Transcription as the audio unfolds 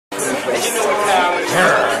face. You know what time it is.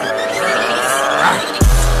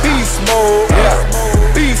 Beast mode,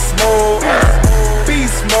 yeah. Beast mode,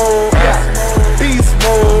 beast mode, yeah. Beast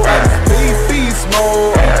mode, beast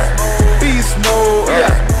mode, beast mode,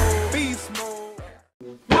 yeah. Beast mode.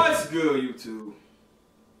 What's good, YouTube?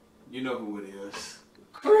 You know who it is.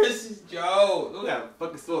 Chris Joe. Look at a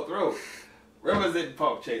fucking sore throat. Representing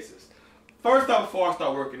Pump Chasers. First off, before I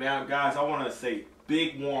start working out, guys, I want to say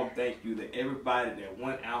big warm thank you to everybody that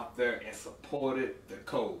went out there and supported the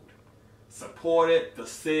code. Supported the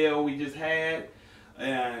sale we just had.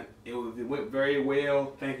 And it went very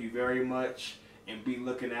well. Thank you very much. And be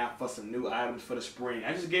looking out for some new items for the spring.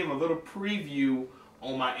 I just gave a little preview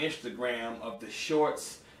on my Instagram of the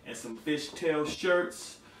shorts and some fishtail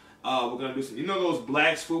shirts. We're gonna do some, you know those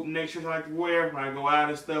black swoop neck shirts I like to wear when I go out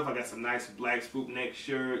and stuff? I got some nice black swoop neck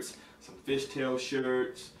shirts, some fishtail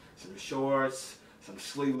shirts, some shorts, some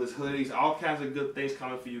sleeveless hoodies, all kinds of good things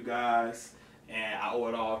coming for you guys. And I owe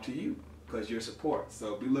it all to you because your support.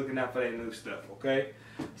 So be looking out for that new stuff, okay?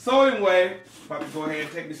 So anyway, about to go ahead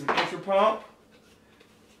and take me some extra pump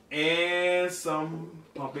and some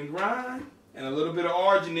pump and grind and a little bit of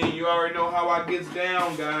arginine. You already know how I gets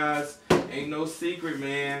down, guys. Ain't no secret,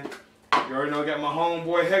 man. You already know I got my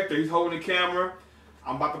homeboy Hector. He's holding the camera.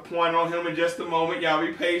 I'm about to point on him in just a moment. Y'all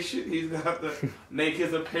be patient. He's got to make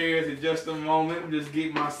his appearance in just a moment. I'm just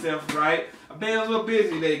getting myself right. I've been a little busy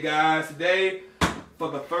today, guys. Today,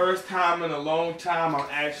 for the first time in a long time, I'm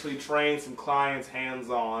actually trained some clients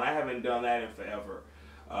hands-on. I haven't done that in forever.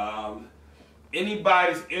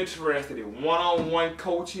 Anybody's interested in one-on-one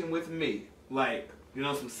coaching with me, like, you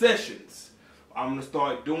know, some sessions, I'm going to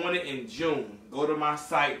start doing it in June. Go to my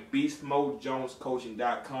site,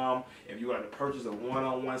 beastmodejonescoaching.com. If you want to purchase a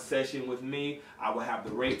one-on-one session with me, I will have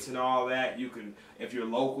the rates and all that. You can, if you're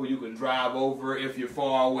local, you can drive over. If you're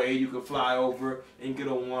far away, you can fly over and get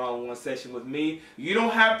a one-on-one session with me. You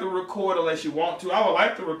don't have to record unless you want to. I would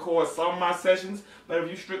like to record some of my sessions, but if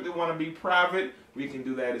you strictly want to be private, we can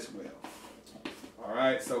do that as well.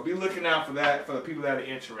 Alright, so be looking out for that for the people that are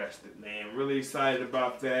interested, man. Really excited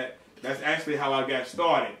about that. That's actually how I got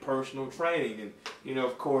started, personal training. And, you know,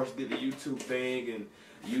 of course, did the YouTube thing, and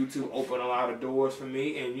YouTube opened a lot of doors for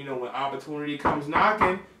me. And, you know, when opportunity comes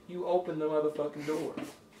knocking, you open the motherfucking door.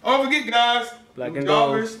 Don't forget, guys, Black and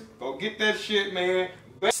gold. Go get that shit, man.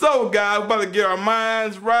 So, guys, we're about to get our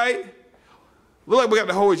minds right. Look like we got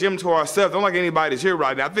the whole gym to ourselves. Don't like anybody's here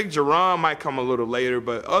right now. I think Jerron might come a little later,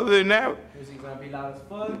 but other than that, music's gonna be loud as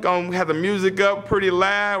fuck. We're gonna have the music up pretty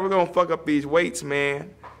loud. We're gonna fuck up these weights,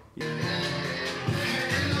 man.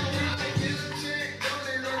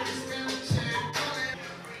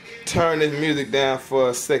 Turn this music down for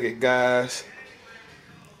a second, guys.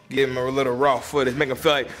 Give them a little raw footage. Make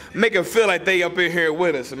them feel like they up in here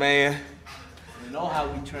with us, man. You know how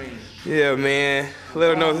we train. Yeah, man. Let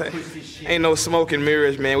them know ain't no smoke and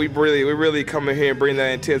mirrors, man. We really come in here and bring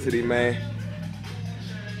that intensity, man.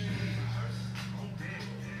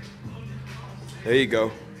 There you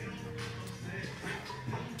go.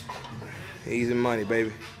 Easy money,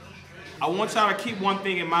 baby. I want y'all to keep one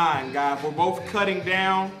thing in mind, guys. We're both cutting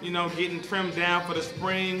down, you know, getting trimmed down for the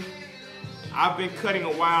spring. I've been cutting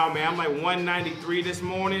a while, man. I'm like 193 this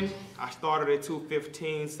morning. I started at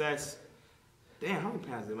 215, so that's, damn, how many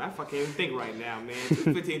pounds is it? I fucking can't even think right now, man.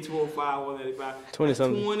 215, 205, 185. 20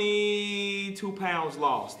 something. 22 pounds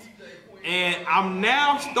lost. And I'm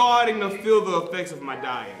now starting to feel the effects of my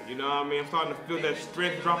diet. You know what I mean? I'm starting to feel that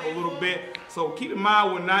strength drop a little bit. So keep in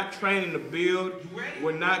mind, we're not training to build.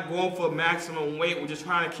 We're not going for maximum weight. We're just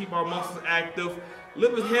trying to keep our muscles active.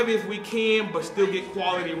 Lift as heavy as we can, but still get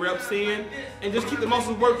quality reps in. And just keep the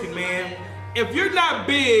muscles working, man. If you're not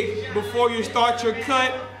big before you start your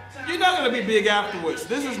cut, you're not going to be big afterwards.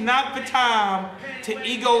 This is not the time to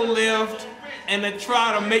ego lift and to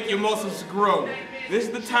try to make your muscles grow. This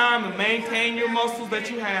is the time to maintain your muscles that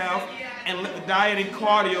you have and let the diet and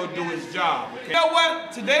cardio do its job. Okay? You know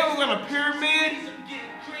what? Today we're going to pyramid,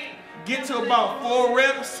 get to about 4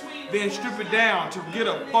 reps, then strip it down to get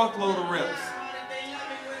a fuckload of reps.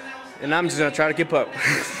 And I'm just going to try to keep up.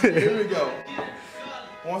 Here we go.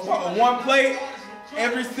 We're going to start with 1 plate.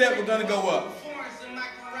 Every set we're going to go up.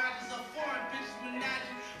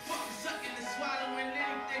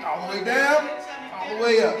 All the way down, all the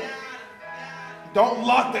way up. Don't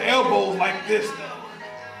lock the elbows like this though.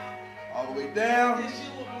 All the way down,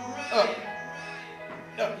 up,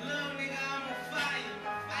 up.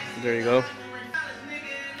 There you go.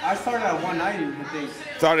 I started at 190, I think.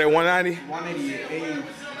 Started at 190? 188.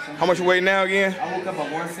 How much you weigh now again? I woke up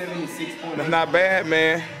at 176.8. That's not bad,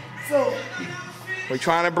 man. So, we're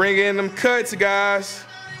trying to bring in them cuts, guys.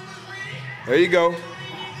 There you go.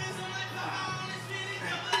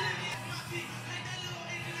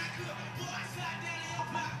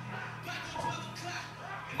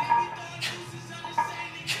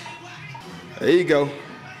 There you go.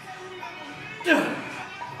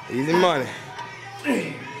 Easy money.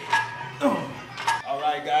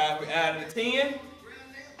 Alright guys, we added a 10.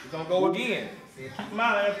 We're gonna go again. And keep in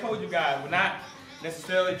mind, like I told you guys, we're not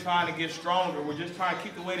necessarily trying to get stronger. We're just trying to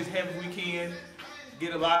keep the weight as heavy as we can,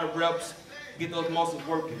 get a lot of reps, get those muscles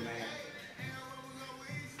working, man.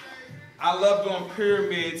 I love doing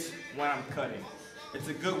pyramids when I'm cutting. It's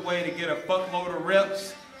a good way to get a fuckload of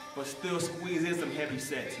reps, but still squeeze in some heavy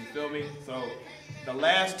sets, you feel me? So the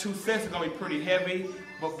last 2 sets are gonna be pretty heavy,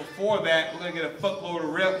 but before that, we're gonna get a fuckload of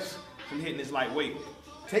reps from hitting this light weight.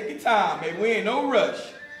 Take your time, baby, we ain't no rush.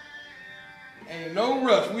 Ain't no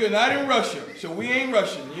rush, we are not in Russia, so we ain't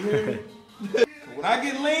rushing, you hear me? When I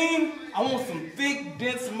get lean, I want some thick,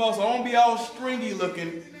 dense muscle. I don't be all stringy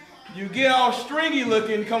looking. You get all stringy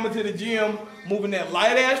looking coming to the gym, moving that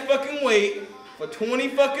light ass fucking weight for 20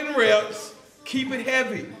 fucking reps. Keep it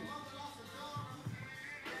heavy.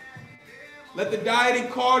 Let the diet and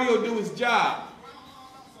cardio do its job.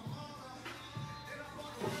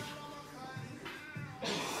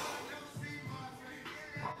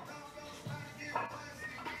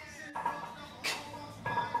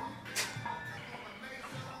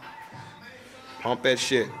 Pump that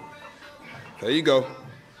shit. There you go.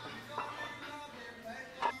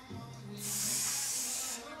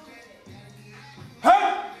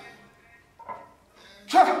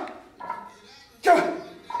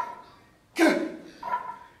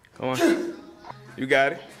 Come on. You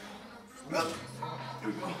got it. Woo!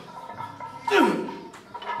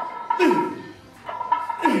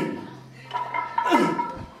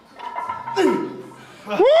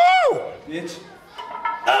 Bitch.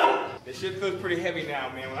 This shit feels pretty heavy now,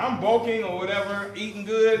 man. When I'm bulking or whatever, eating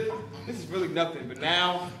good, this is really nothing. But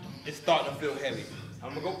now, it's starting to feel heavy. I'm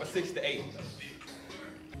gonna go for 6 to 8.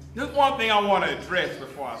 There's one thing I want to address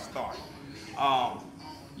before I start.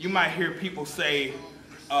 You might hear people say,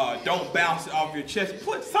 don't bounce it off your chest.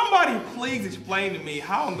 Somebody please explain to me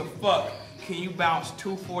how in the fuck can you bounce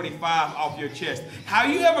 245 off your chest? How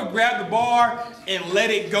you ever grab the bar and let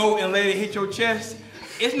it go and let it hit your chest?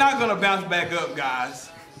 It's not gonna bounce back up, guys.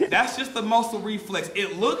 That's just the muscle reflex.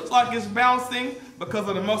 It looks like it's bouncing because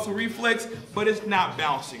of the muscle reflex, but it's not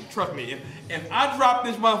bouncing. Trust me, if I drop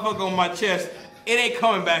this motherfucker on my chest, it ain't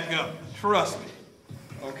coming back up. Trust me,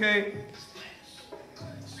 okay?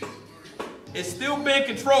 It's still being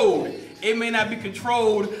controlled. It may not be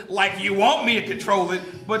controlled like you want me to control it,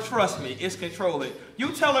 but trust me, it's controlling.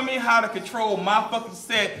 You telling me how to control my fucking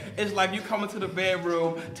set is like you coming to the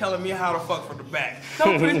bedroom telling me how to fuck from the back.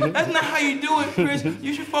 No, Chris, that's not how you do it, Chris.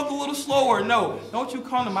 You should fuck a little slower. No, don't you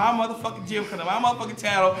come to my motherfucking gym, come to my motherfucking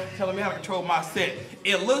channel telling me how to control my set.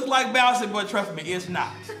 It looks like bouncing, but trust me, it's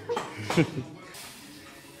not.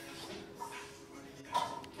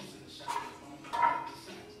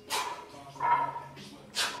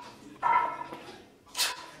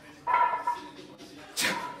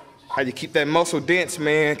 How you keep that muscle dense,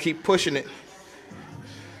 man. Keep pushing it.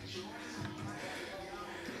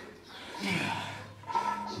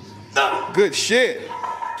 Good shit.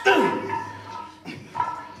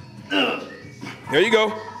 There you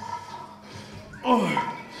go.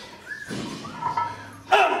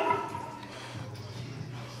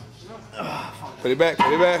 Put it back,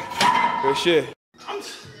 put it back. Good shit. I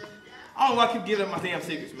don't know why I keep giving up my damn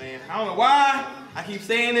secrets, man. I don't know why I keep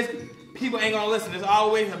saying this. People ain't gonna listen. There's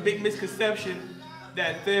always a big misconception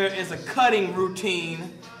that there is a cutting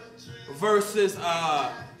routine versus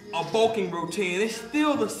a bulking routine. It's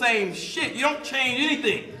still the same shit. You don't change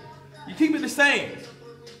anything. You keep it the same.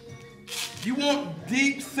 You want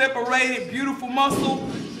deep, separated, beautiful muscle?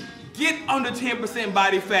 Get under 10%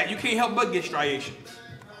 body fat. You can't help but get striations.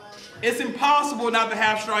 It's impossible not to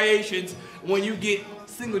have striations when you get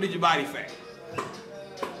single-digit body fat.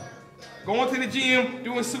 Going to the gym,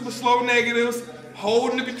 doing super slow negatives,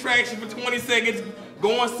 holding the contraction for 20 seconds,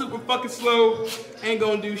 going super fucking slow, ain't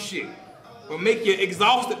gonna do shit. But make you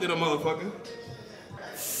exhausted to the motherfucker.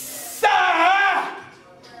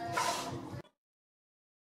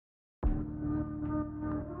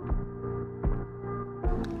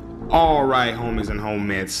 All right, homies and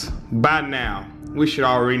homies. By now, we should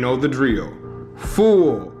already know the drill.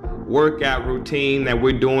 Full workout routine that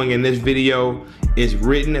we're doing in this video is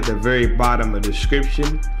written at the very bottom of the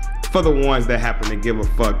description for the ones that happen to give a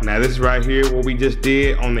fuck. Now this right here, what we just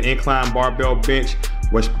did on the incline barbell bench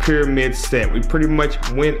was pyramid set. We pretty much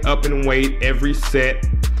went up in weight every set.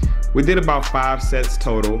 We did about 5 sets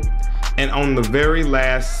total. And on the very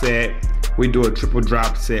last set, we do a triple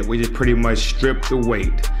drop set. We just pretty much strip the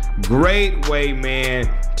weight. Great way, man,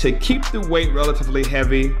 to keep the weight relatively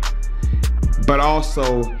heavy, but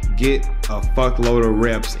also get a fuckload of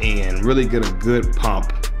reps in, really get a good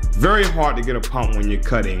pump. Very hard to get a pump when you're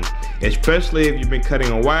cutting, especially if you've been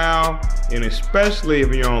cutting a while, and especially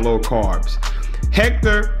if you're on low carbs.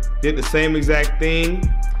 Hector did the same exact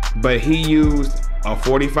thing, but he used a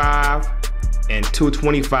 45 and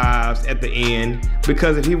 225s at the end,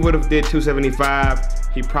 because if he would have did 275,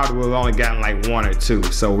 he probably would have only gotten like 1 or 2.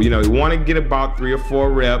 So, you know, you want to get about 3 or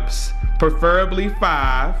 4 reps, preferably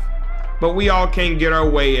 5, but we all can't get our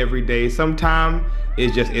way every day. Sometimes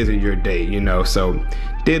it just isn't your day, you know. So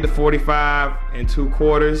did the 45 and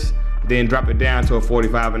 2/4, then drop it down to a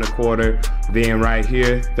 45 and 1/4. Then right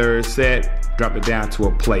here, third set, drop it down to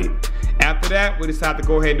a plate. After that, we decided to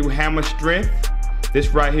go ahead and do hammer strength. This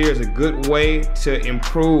right here is a good way to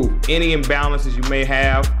improve any imbalances you may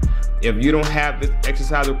have. If you don't have this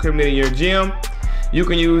exercise equipment in your gym, you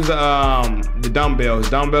can use the dumbbells.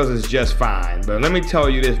 Dumbbells is just fine. But let me tell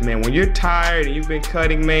you this, man, when you're tired and you've been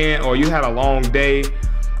cutting, man, or you had a long day,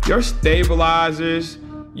 your stabilizers,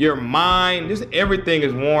 your mind, just everything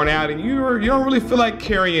is worn out, and you don't really feel like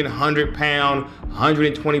carrying 100-pound,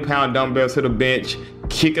 120-pound dumbbells to the bench,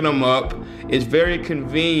 kicking them up. It's very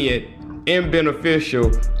convenient and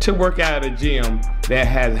beneficial to work out at a gym that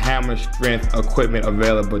has hammer strength equipment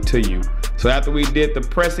available to you. So after we did the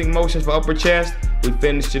pressing motions for upper chest, we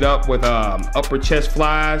finished it up with upper chest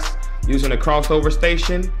flies using a crossover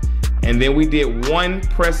station, and then we did 1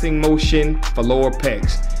 pressing motion for lower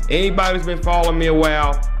pecs. Anybody who's been following me a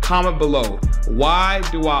while, comment below, why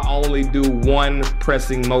do I only do 1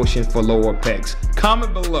 pressing motion for lower pecs?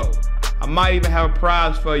 Comment below. I might even have a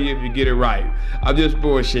prize for you if you get it right. I'm just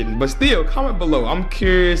bullshitting, but still, comment below. I'm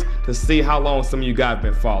curious to see how long some of you guys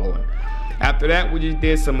been following. After that, we just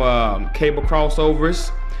did some cable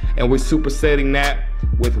crossovers, and we're supersetting that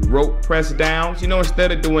with rope press downs. You know,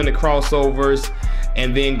 instead of doing the crossovers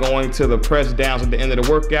and then going to the press downs at the end of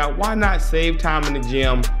the workout, why not save time in the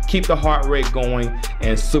gym, keep the heart rate going,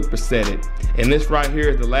 and superset it? And this right here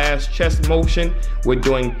is the last chest motion. We're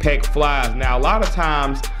doing pec flies. Now, a lot of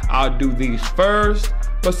times I'll do these first,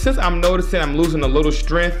 but since I'm noticing I'm losing a little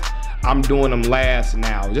strength, I'm doing them last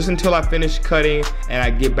now, just until I finish cutting and I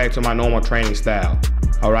get back to my normal training style.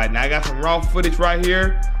 All right, now I got some raw footage right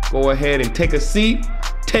here. Go ahead and take a seat,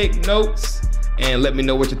 take notes, and let me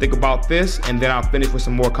know what you think about this, and then I'll finish with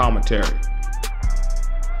some more commentary.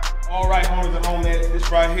 All right, homies and homies,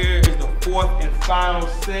 this right here is the 4th and final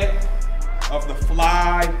set of the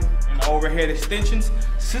fly and overhead extensions.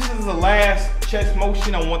 Since this is the last chest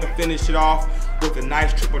motion, I want to finish it off with a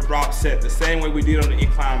nice triple drop set, the same way we did on the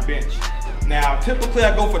incline bench. Now, typically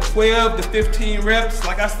I go for 12 to 15 reps.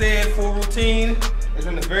 Like I said, full routine is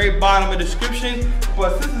in the very bottom of the description.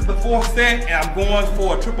 But since it's the 4th set and I'm going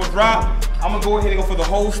for a triple drop, I'm gonna go ahead and go for the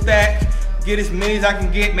whole stack, get as many as I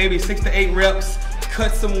can get, maybe 6 to 8 reps,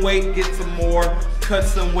 cut some weight, get some more, cut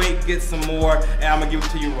some weight, get some more, and I'm gonna give it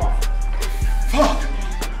to you raw. Fuck.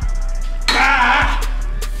 Ah.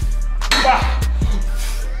 Ah.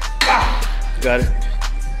 Ah. Got it.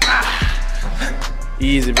 Ah.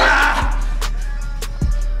 Easy, bro. Ah.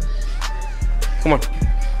 Come on.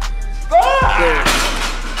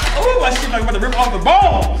 Ah. Oh, my shit like about to rip off the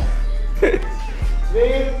bone.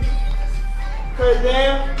 Man, cut it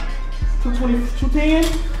down. 220, 210.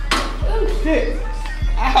 Oh shit.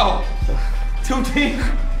 Ow. 210.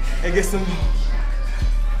 And get some.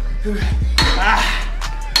 Ah.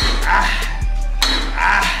 Ah.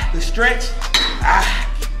 Ah. The stretch. Ah.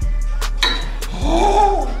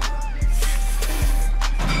 Oh.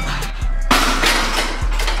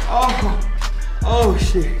 Oh. Oh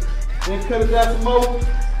shit. Then cut it down some more.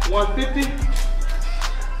 150.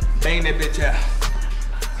 Bang that bitch out.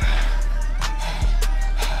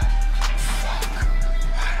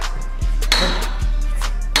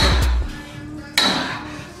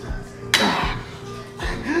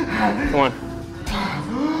 Come on.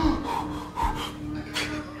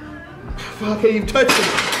 I can't even touch them.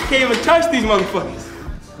 Can't even touch these motherfuckers.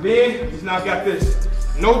 Then, just now got this.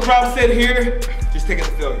 No drop set here. Just take it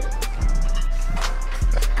to failure.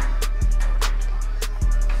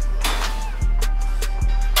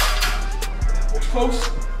 Close.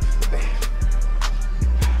 Bam.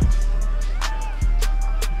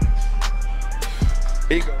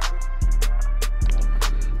 There you go.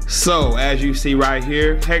 So, as you see right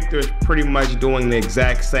here, Hector is pretty much doing the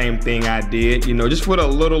exact same thing I did, you know, just with a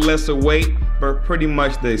little lesser weight, but pretty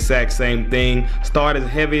much the exact same thing. Start as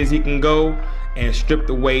heavy as he can go and strip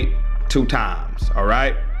the weight 2 times, all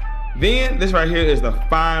right? Then, this right here is the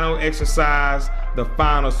final exercise, the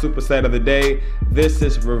final superset of the day. This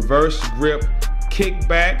is reverse grip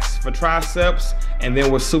kickbacks for triceps, and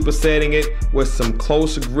then we're supersetting it with some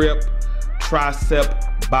close grip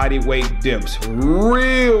tricep body weight dips.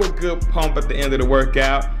 Real good pump at the end of the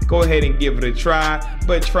workout. Go ahead and give it a try,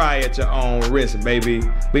 but try at your own risk, baby.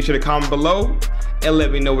 Be sure to comment below and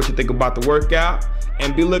let me know what you think about the workout.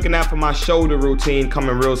 And be looking out for my shoulder routine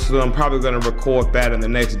coming real soon. I'm probably gonna record that in the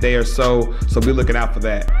next day or so be looking out for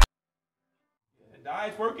that. The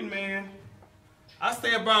diet's working, man. I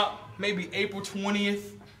say about maybe April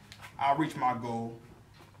 20th, I'll reach my goal.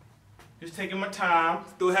 Just taking my time,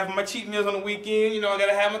 still having my cheat meals on the weekend. You know, I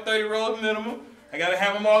gotta have my 30 rolls minimum. I gotta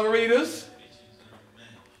have my margaritas.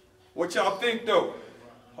 What y'all think though?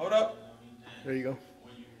 Hold up. There you go.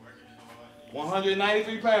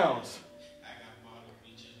 193 pounds.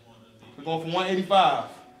 We're going for 185.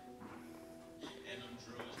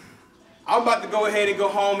 I'm about to go ahead and go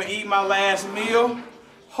home and eat my last meal.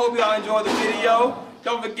 Hope y'all enjoyed the video.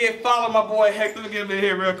 Don't forget, follow my boy Hector. Let me get him in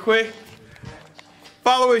here real quick.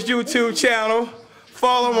 Follow his YouTube channel.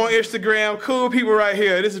 Follow him on Instagram. Cool people right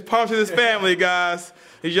here. This is Pump to this family, guys.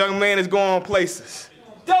 This young man is going places.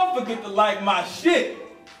 Don't forget to like my shit.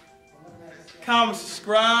 Comment,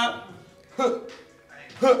 subscribe.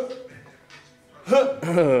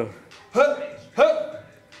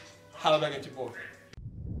 Holla back at your boy.